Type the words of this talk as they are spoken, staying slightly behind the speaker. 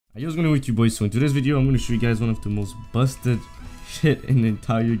Hey, what's going on with you boys? So in today's video I'm going to show you guys one of the most busted shit in the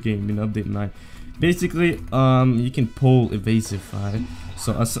entire game in update 9. Basically you can pull evasive, alright?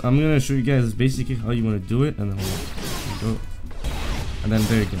 So I'm going to show you guys basically how you want to do it, and then go, and then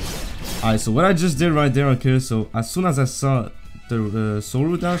there you go. Alright, so what I just did right there, okay, so as soon as I saw the soul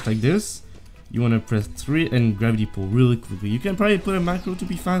root dash like this, you want to press 3 and gravity pull really quickly. You can probably put a macro to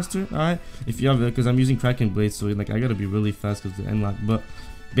be faster, alright, if you have it, because I'm using Kraken blade, so like I gotta be really fast because the end lag. But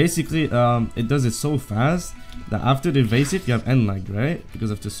basically it does it so fast that after the evasive you have end lag, right,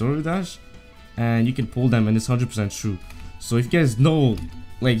 because of the soul dash, and you can pull them, and it's 100% true. So if you guys know,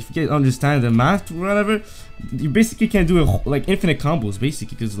 like if you guys understand the math or whatever, you basically can do like infinite combos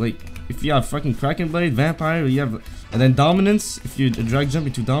basically, because like if you have fucking Kraken blade, vampire, you have, and then dominance, if you drag jump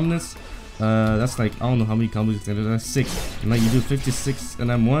into dominance, that's like I don't know how many combos you can do. That's 6, and like you do 56 and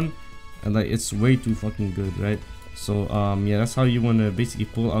M1, and like it's way too fucking good, right? So yeah, that's how you want to basically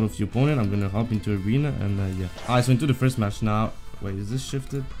pull out of your opponent. I'm gonna hop into arena, and yeah. Alright, so into the first match now. Wait, is this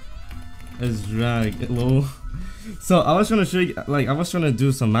shifted? It's drag low. So I was trying to show you, like I was trying to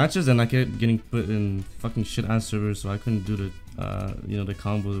do some matches, and I kept getting put in fucking shit ass servers, so I couldn't do the you know, the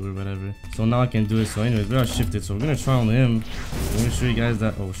combos or whatever. So now I can do it. So anyways, we are shifted, so we're gonna try on him. I'm gonna show you guys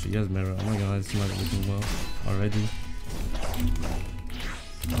that. Oh shit, he has mirror. I'm not gonna lie, this is not looking well already.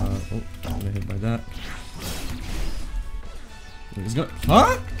 Oh, I'm gonna hit by that. He's gonna,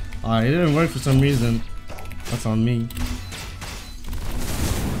 huh? Alright, it didn't work for some reason. That's on me.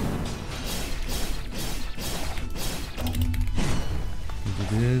 Look at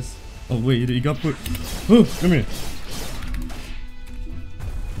this. Oh wait, you got put. Oh, come here.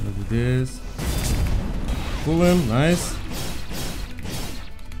 Look at this. Pull him, nice.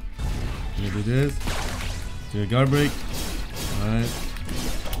 Look at this. Do a guard break. Nice.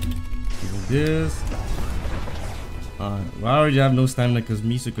 Look at this. Well, I already have no stamina because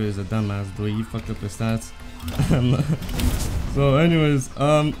Misuko is a dumbass the way he fucked up his stats. So anyways,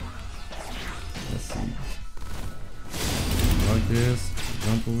 let's see. Like this,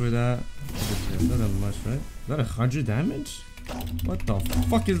 jump over that. That's not that much, right? Is that 100 damage? What the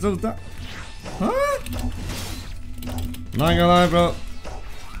fuck is those that? Huh? Not gonna lie, bro.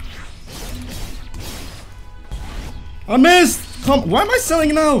 I missed! Come, why am I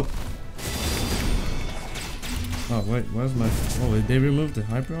selling now? Oh wait, where's my? Oh wait, they removed the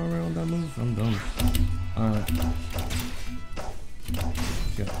hyper armor on that move? I'm dumb. Alright.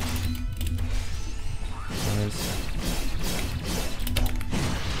 Okay. Nice.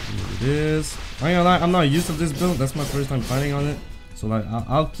 Look at this. I ain't gonna lie, I'm not used to this build. That's my first time fighting on it. So like,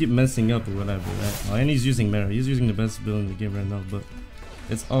 I'll keep messing up or whatever, right? Oh, and he's using mirror. He's using the best build in the game right now, but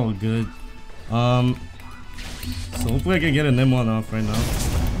it's all good. So hopefully I can get an M1 off right now,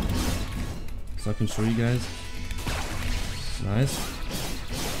 so I can show you guys. Nice.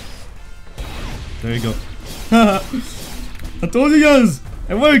 There you go. I told you guys,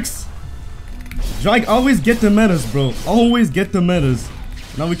 it works. Drag, always get the metas, bro. Always get the metas.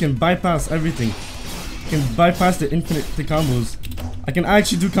 Now we can bypass everything. We can bypass the infinite combos. I can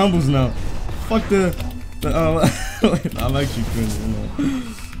actually do combos now. Fuck the I'm actually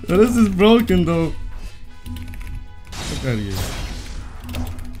cringing. Yo, this is broken though. Fuck out of here.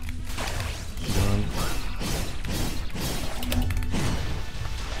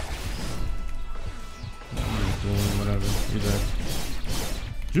 Whatever, you're dead.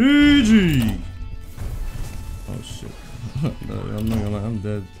 GG! Oh shit. No, I'm not gonna lie, I'm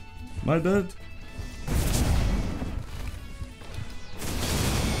dead. Am I dead? It's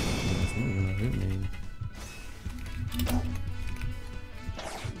not gonna hit me.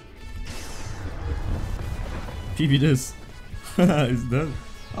 PB this. He's dead.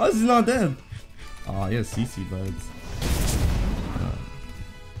 Oh, he's not dead. Oh, he has CC buds.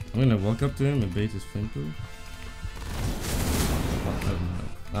 I'm gonna walk up to him and bait his flamethrower.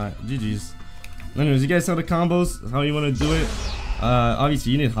 Alright, GG's. Anyways, you guys saw the combos, how you want to do it.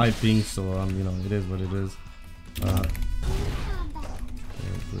 Obviously you need high ping, so you know, it is what it is.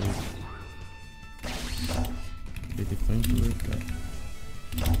 Bait the flamethrower.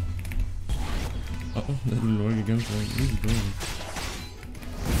 Uh oh, that didn't work against him. What is he doing?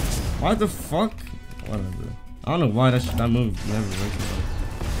 Why the fuck? Whatever. I don't know why that move never worked.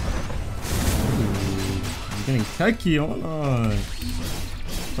 He's getting techie, hold on.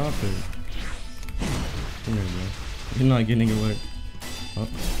 Stop it. Come here, bro. You're not getting it work. Oh.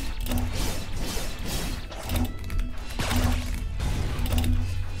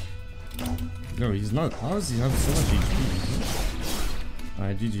 Yo, he's not. How does he have so much HP?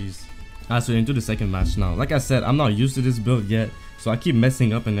 Alright, GG's. Alright, so into the second match now. Like I said, I'm not used to this build yet, so I keep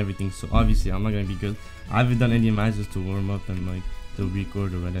messing up and everything. So obviously, I'm not gonna be good. I haven't done any matches to warm up and like the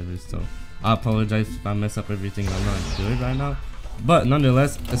record or whatever. So I apologize if I mess up everything. I'm not good right now, but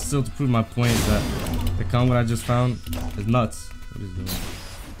nonetheless, it's still to prove my point that the combo I just found is nuts. What is doing?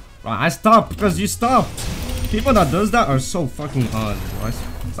 I stopped because you stopped. People that does that are so fucking odd, bro.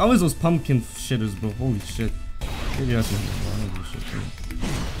 It's always those pumpkin shitters, bro. Holy shit. Give your ass a shit, bro.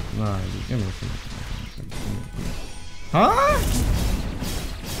 Nah, dude, give me a thing. Huh?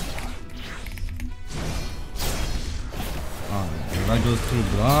 Alright, that goes through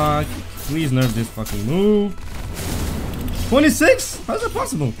block. Please nerf this fucking move. 26? How is that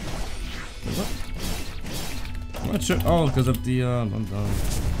possible? What? I'm not sure. Oh, because of the I'm done.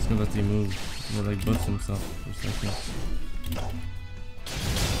 It's because of the move. He like buffs himself for a second.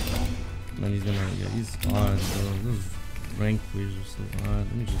 Man, he's gonna, yeah, he's odd, bro. Those rank players are so odd.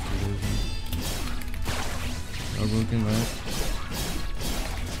 Let me just do this. All broken, right?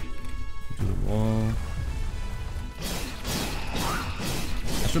 To the wall.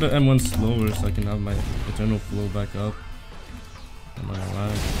 I should have M1 slower so I can have my eternal flow back up. I'm not gonna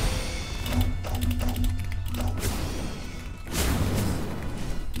lie.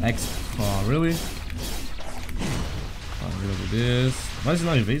 X. Oh, really? Oh, look at this. Why is he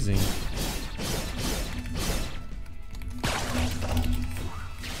not evasing?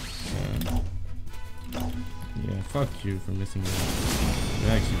 Yeah, fuck you for missing that.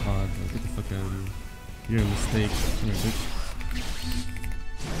 You're actually hard, bro. Get the fuck out of here. You're a mistake. Come here, bitch.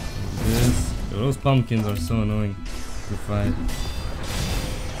 This. Yo, those pumpkins are so annoying to fight.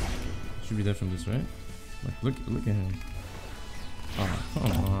 Should be dead from this, right? Like, look at him. Oh,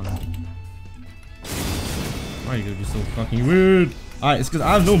 come on. Why are you gonna be so fucking weird? Alright, it's because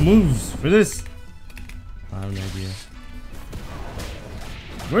I have no moves for this. I have no idea.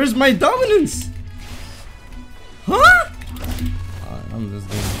 Where's my dominance? Huh? Alright, I'm just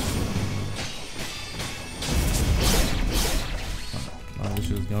doing this. Oh, this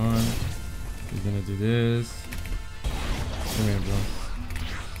shit is gone. He's gonna do this. Come here, bro.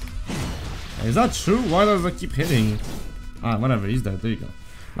 Hey, is that true? Why does I keep hitting? Ah, whatever, he's dead. There you go.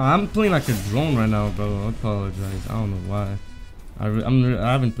 Nah, I'm playing like a drone right now, bro. I apologize. I don't know why. I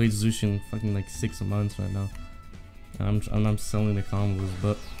haven't played Zush in fucking like 6 months right now. And I'm selling the combos,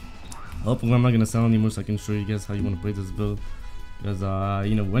 but hopefully I'm not gonna sell anymore so I can show you guys how you want to play this build. Because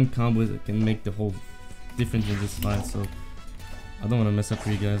you know, one combo can make the whole difference in this fight. So I don't want to mess up for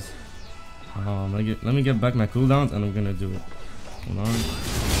you guys. Let me get back my cooldowns and I'm gonna do it. Hold on.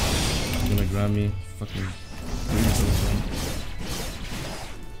 He's gonna grab me. Fucking.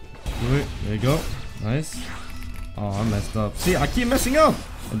 Do it. There you go. Nice. Oh, I messed up. See, I keep messing up.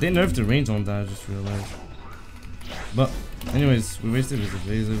 They nerfed the range on that. I just realized. But, anyways, we wasted his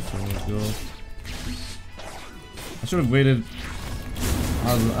evasive, so let's go. I should have waited.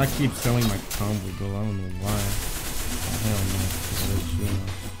 I keep selling my combo, bro. I don't know why. Oh, hell no.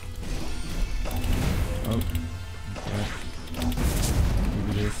 Oh. Okay.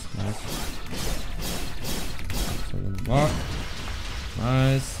 Maybe this. Nice. So we're gonna block.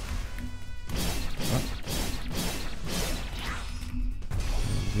 Nice. Oh.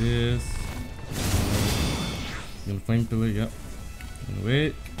 This. Gonna flame pillar, yep. Gonna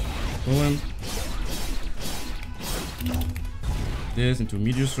wait. Pull him. This into a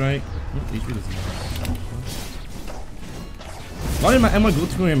meteor strike. Why did my M1 go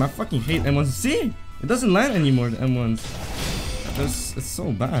through him? I fucking hate M1s. See? It doesn't land anymore, the M1s. It's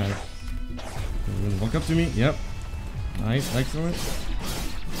so bad. You're gonna walk up to me? Yep. Nice, excellent.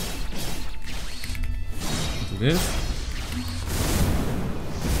 Into this.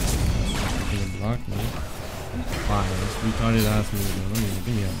 Gonna block me. Fine, this retarded ass move.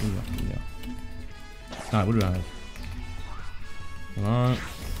 Give me out. Alright, what do I have? Come on.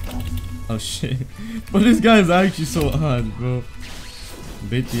 Oh shit. But this guy is actually so odd, bro.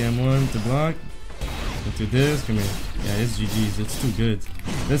 Bait the M1 to block. Into this. Come here. Yeah, it's GG's. It's too good.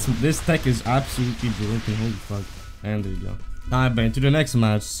 This tech is absolutely broken. Holy fuck. And there you go. Alright, but into the next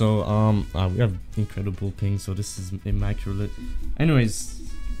match. So we have incredible ping, so this is immaculate. Anyways,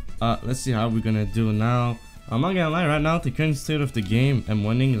 let's see how we're gonna do now. I'm not gonna lie, right now the current state of the game,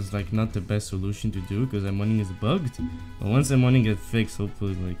 M1ing is like not the best solution to do because M1ing is bugged. But once M1ing gets fixed,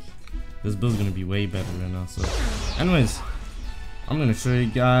 hopefully like this build's gonna be way better right now. So anyways, I'm gonna show you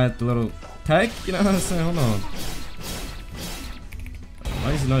guys the little tech, you know what I'm saying? Hold on.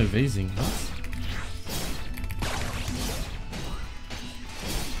 Why is he not evasing? What?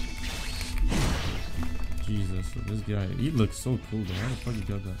 Jesus, so this guy, he looks so cool though. How the fuck he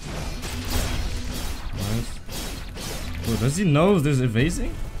got that? Nice. Bro, does he know there's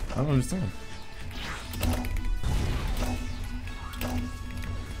evasing? I don't understand.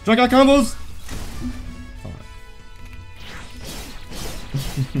 DragGotCombos!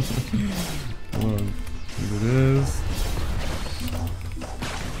 Come on. Look at this.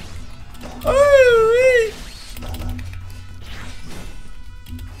 Oh,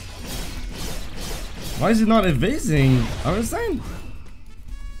 why is it not evasing? I understand.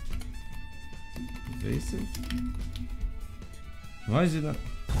 Evasive? Why is it not?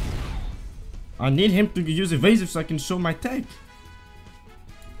 I need him to use evasive so I can show my tech.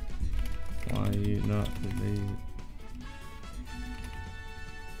 Why are you not evasive?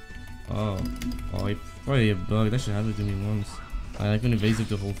 Oh, it's probably a bug. That should happen to me once. I couldn't evasive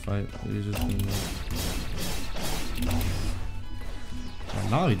the whole fight. It just been like... Oh,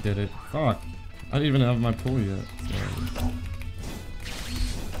 now he did it. Fuck. I didn't even have my pull yet. So...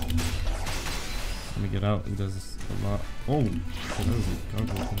 Let me get out. He does this a lot. Oh, shit, that was a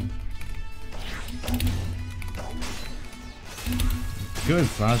gargoyle thing. Good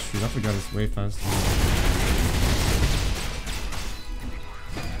flash shoot. I forgot it's way faster.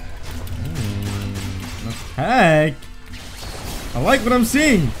 Heck! I like what I'm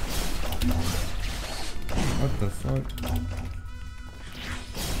seeing! What the fuck?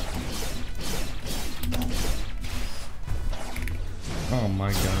 Oh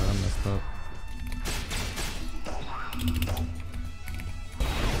my god, I messed up.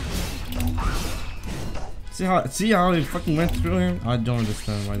 See how it fucking went through him? I don't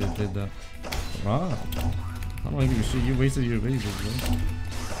understand why they did that. Wow. I don't give a shit, you wasted your razors, bro.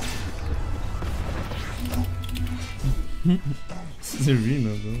 This is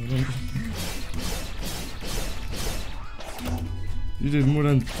arena, bro. You did more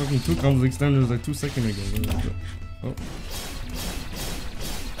than fucking 2 combos extenders like 2 seconds ago, bro. Oh.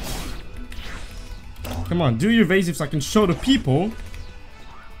 Come on, do your evasive so I can show the people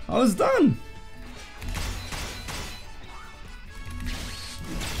I was done.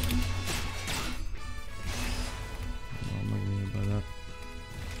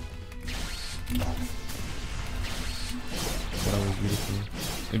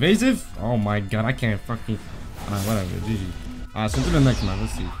 Evasive? Oh my god, I can't fucking... Alright, whatever, GG. Alright, so to the next man,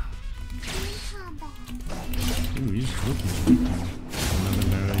 let's see. Ooh, he's looking. Another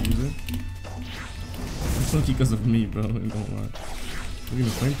mirror user. That's lucky because of me, bro, I ain't gonna lie. We're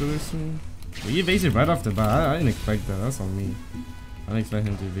gonna flamethrower soon? But he evasive right off the bat, I didn't expect that, that's on me. I didn't expect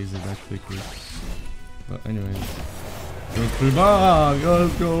him to evasive that quickly. But anyway. Go through bar!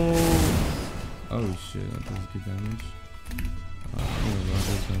 Let's go! Oh shit, that does good damage. I'm gonna run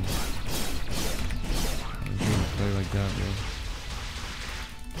this thing. I'm gonna play like that, bro.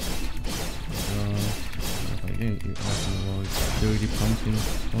 If I get it off in the wall, it's dirty pumpkin.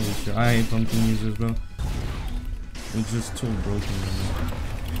 Holy shit, I hate pumpkin users, bro. It's just too broken right now.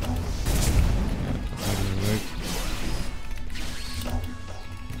 That's not gonna work.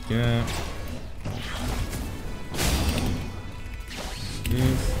 Yeah.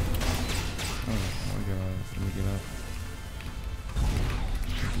 This. Oh my god, let me get up.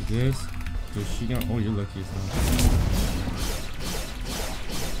 This. So she got. Oh, you're lucky as hell.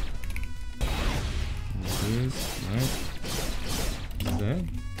 This. Right. Is that?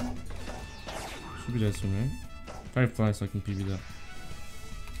 Should be dead soon, right? Probably fly so I can PB that.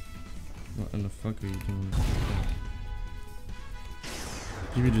 What in the fuck are you doing?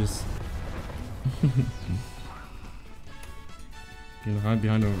 PB just. You know, hide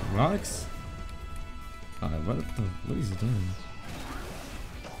behind the rocks? What is he doing?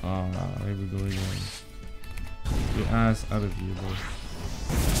 Ah, here we go again. Get your ass out of here, bro.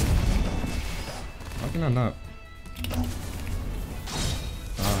 How can I not?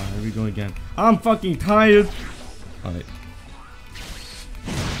 Ah, here we go again. I'm fucking tired! Alright.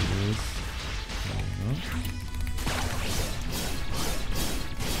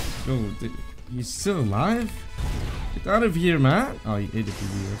 Yo, he's still alive? Get out of here, man! Oh, he ate the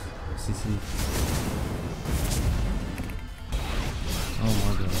PBS. CC. Oh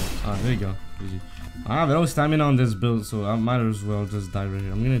my god. Ah, there you go. GG. I have no stamina on this build, so I might as well just die right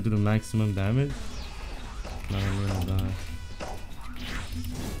here. I'm gonna do the maximum damage. No, I'm gonna die.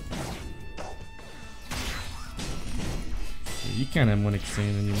 You can't have one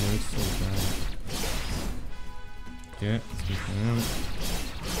exchange anymore, it's so bad. Okay, let's go for him.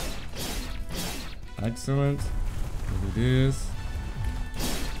 Excellent. Look at this.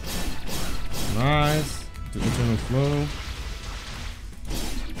 Nice. Do eternal flow.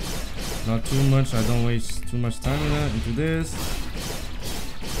 Not too much, I don't waste too much time in that. Into this.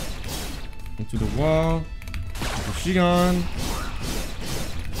 Into the wall. Into Shigon.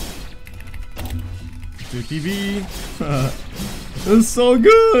 Into PB. That's so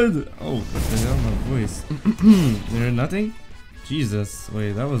good! Oh, what the hell, my voice. You heard nothing? Jesus,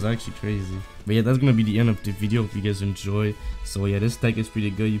 wait, that was actually crazy. But yeah, that's gonna be the end of the video. Hope you guys enjoy. So yeah, this deck is pretty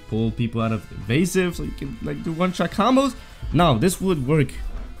good. You pull people out of Evasive, so you can like do one-shot combos. Now this would work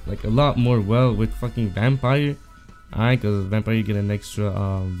like a lot more well with fucking Vampire. Alright, because Vampire you get an extra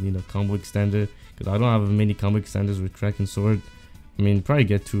you know, combo extender. Because I don't have many combo extenders with Kraken Sword. I mean, probably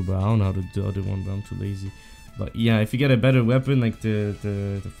get two, but I don't know how to do the other one, but I'm too lazy. But yeah, if you get a better weapon like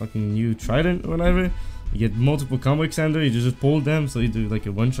the fucking new Trident or whatever, you get multiple combo extender, you just pull them, so you do like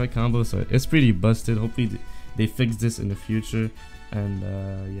a one-shot combo. So it's pretty busted. Hopefully they fix this in the future. And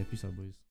yeah, peace out, boys.